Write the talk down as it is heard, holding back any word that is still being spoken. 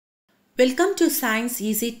Welcome to Science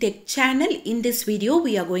Easy Tech channel. In this video,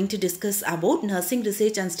 we are going to discuss about Nursing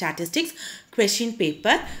Research and Statistics question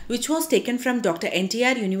paper, which was taken from Dr.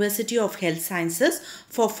 NTR University of Health Sciences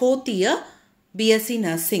for 4th year Bsc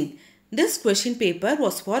Nursing. This question paper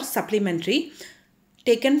was for supplementary,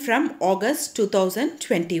 taken from August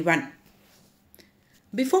 2021.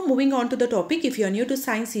 Before moving on to the topic, if you are new to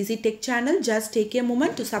Science Easy Tech channel, just take a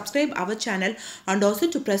moment to subscribe our channel and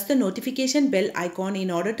also to press the notification bell icon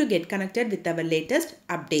in order to get connected with our latest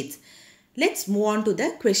updates. Let's move on to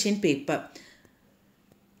the question paper.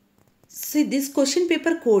 See, this question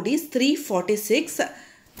paper code is 346.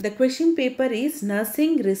 The question paper is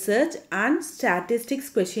Nursing Research and Statistics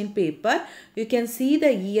question paper. You can see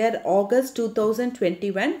the year August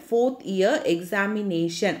 2021, 4th year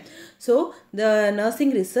examination. So, the Nursing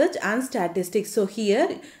Research and Statistics. So,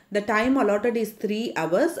 here the time allotted is 3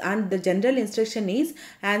 hours and the general instruction is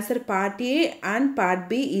answer part A and part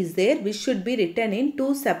B is there, which should be written in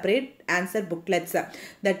 2 separate answer booklets.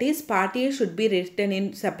 That is, part A should be written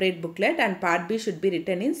in separate booklet and part B should be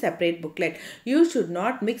written in separate booklet. You should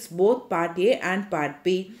not mix both part A and part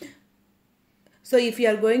B. So, if you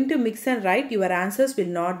are going to mix and write, your answers will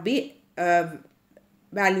not be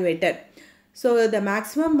evaluated. So, the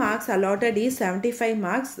maximum marks allotted is 75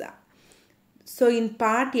 marks. So, in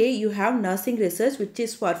part A, you have Nursing Research, which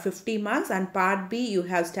is for 50 marks, and part B, you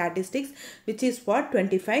have Statistics, which is for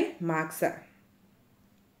 25 marks.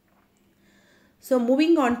 So,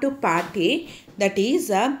 moving on to part A, that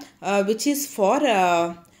is which is for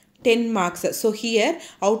 10 marks. So, here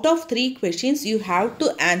out of 3 questions, you have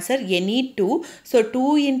to answer any 2. So,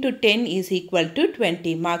 2 into 10 is equal to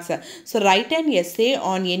 20 marks. So, write an essay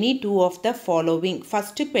on any 2 of the following.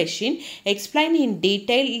 First question, explain in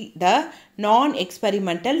detail the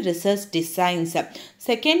non-experimental research designs.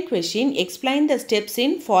 Second question, explain the steps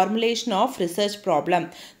in formulation of research problem.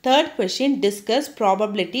 Third question, discuss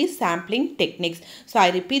probability sampling techniques. So, I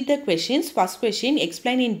repeat the questions. First question,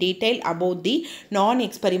 explain in detail about the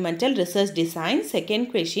non-experimental research design. Second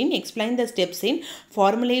question, explain the steps in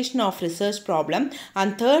formulation of research problem.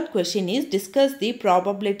 And third question is discuss the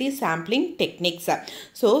probability sampling techniques.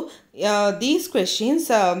 So, these questions,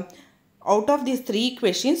 out of these 3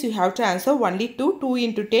 questions, you have to answer only 2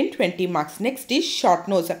 into 10, 20 marks. Next is short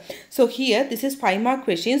notes. So, here this is 5 mark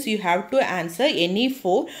questions. You have to answer any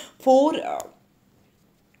 4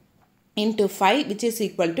 into 5, which is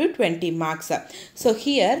equal to 20 marks. So,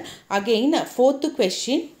 here again 4th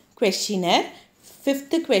question, questionnaire.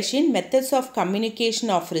 5th question, methods of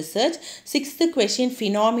communication of research. 6th question,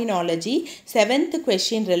 phenomenology. 7th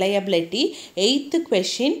question, reliability. 8th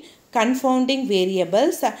question, confounding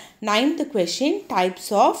variables. 9th question,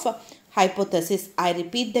 types of hypothesis. I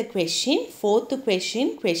repeat the question. 4th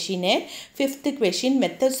question, questionnaire. 5th question,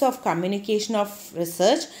 methods of communication of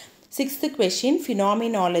research. 6th question,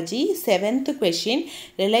 phenomenology. 7th question,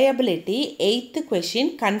 reliability. 8th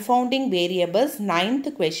question, confounding variables.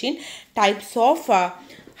 9th question, types of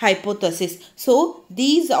hypothesis. So,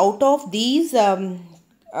 these out of these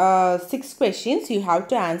 6 questions, you have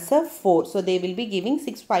to answer 4. So, they will be giving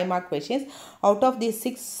 6 5 mark questions. Out of these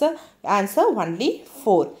 6, answer only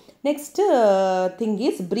 4. Next thing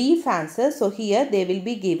is brief answers. So, here they will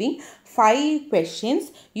be giving 5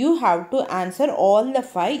 questions. You have to answer all the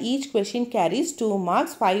 5. Each question carries 2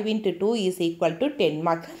 marks. 5 into 2 is equal to 10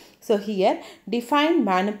 marks. So, here define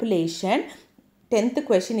manipulation. 10th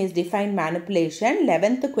question is define manipulation.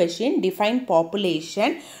 11th question, define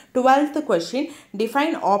population. 12th question,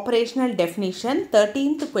 define operational definition.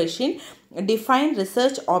 13th question, define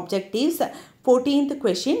research objectives. 14th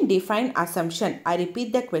question, define assumption. I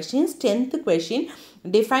repeat the questions. 10th question,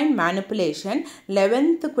 define manipulation.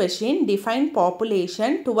 11th question, define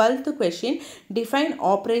population. 12th question, define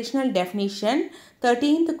operational definition.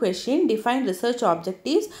 13th question, define research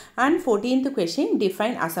objectives, and 14th question,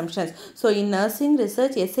 define assumptions. So, in nursing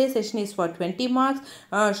research, essay session is for 20 marks,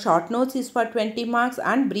 short notes is for 20 marks,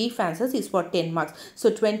 and brief answers is for 10 marks.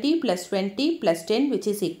 So, 20 plus 20 plus 10, which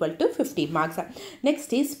is equal to 50 marks.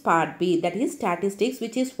 Next is part B, that is statistics,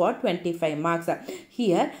 which is for 25 marks.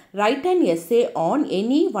 Here, write an essay on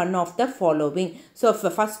any one of the following. So,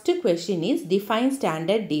 the first question is define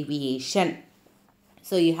standard deviation.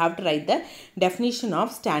 So, you have to write the definition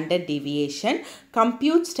of standard deviation.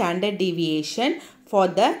 Compute standard deviation for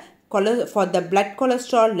the blood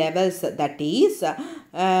cholesterol levels. That is,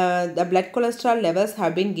 the blood cholesterol levels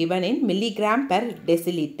have been given in milligram per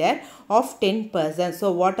deciliter of 10%.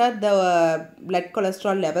 So, what are the blood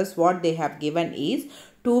cholesterol levels? What they have given is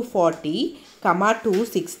 240,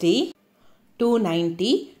 260,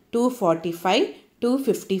 290, 245,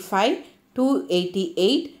 255,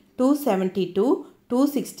 288, 272,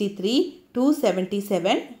 263,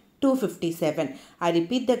 277, 257. I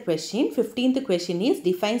repeat the question. 15th question is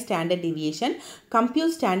define standard deviation.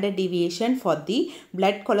 Compute standard deviation for the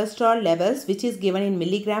blood cholesterol levels which is given in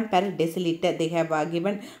milligram per deciliter. They have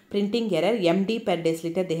given printing error MD per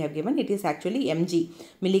deciliter they have given. It is actually mg,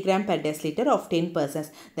 milligram per deciliter of 10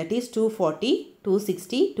 persons. That is 240,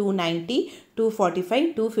 260, 290,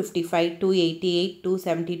 245, 255, 288,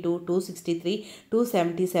 272, 263,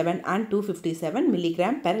 277 and 257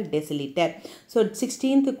 milligram per deciliter. So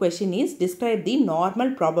 16th question is describe the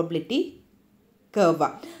normal probability curve.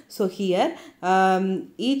 So here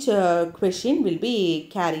each question will be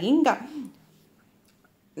carrying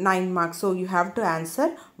 9 marks. So you have to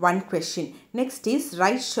answer one question. Next is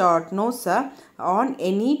write short notes on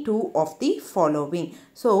any two of the following.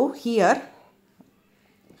 So here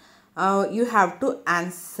you have to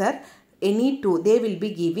answer any two. They will be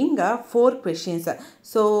giving 4 questions.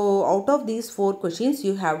 So out of these 4 questions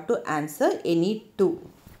you have to answer any two.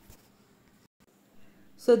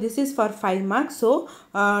 So this is for 5 marks. So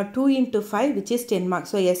 2 into 5 which is 10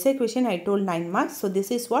 marks. So essay question I told 9 marks. So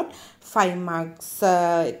this is what 5 marks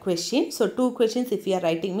question. So 2 questions if you are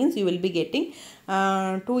writing means you will be getting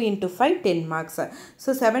 2 into 5 10 marks.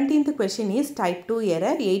 So 17th question is type 2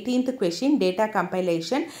 error. 18th question data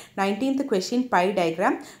compilation. 19th question pie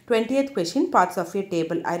diagram. 20th question parts of a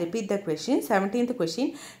table. I repeat the question. 17th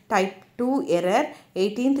question type 2 error.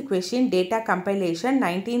 18th question data compilation.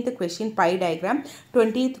 19th question pie diagram.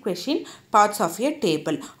 20th question parts of a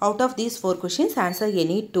table. Out of these 4 questions answer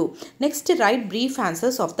any 2. Next write brief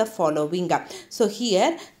answers of the following. So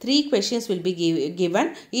here 3 questions will be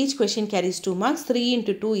given. Each question carries 2 marks. 3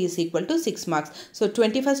 into 2 is equal to 6 marks. So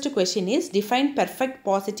 21st question is define perfect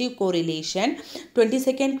positive correlation.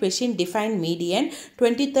 22nd question define median.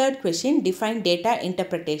 23rd question define data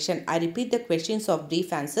interpretation. I repeat the questions of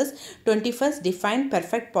brief answers. 21st define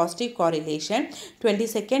perfect positive correlation.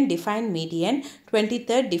 22nd define median.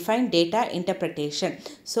 23rd define data interpretation.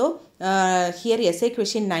 So here essay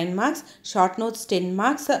question 9 marks, short notes 10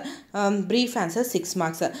 marks, brief answer 6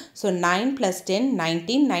 marks. So 9 plus 10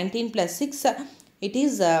 19, 19 plus 6 it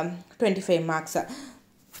is 25 marks.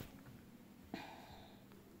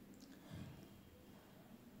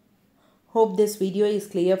 Hope this video is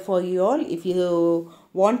clear for you all. If you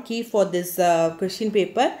want key for this question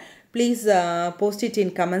paper, please post it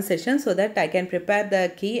in comment section so that I can prepare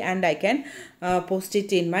the key and I can post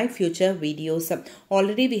it in my future videos.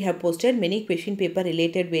 Already we have posted many question paper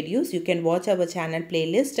related videos. You can watch our channel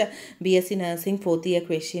playlist Bsc Nursing 4th year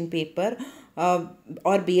question paper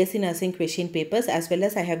or Bsc Nursing question papers, as well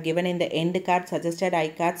as I have given in the end card suggested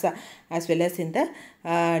iCards as well as in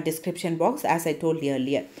the description box as I told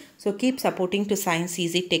earlier. So keep supporting to Science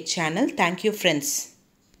Easy Tech channel. Thank you friends.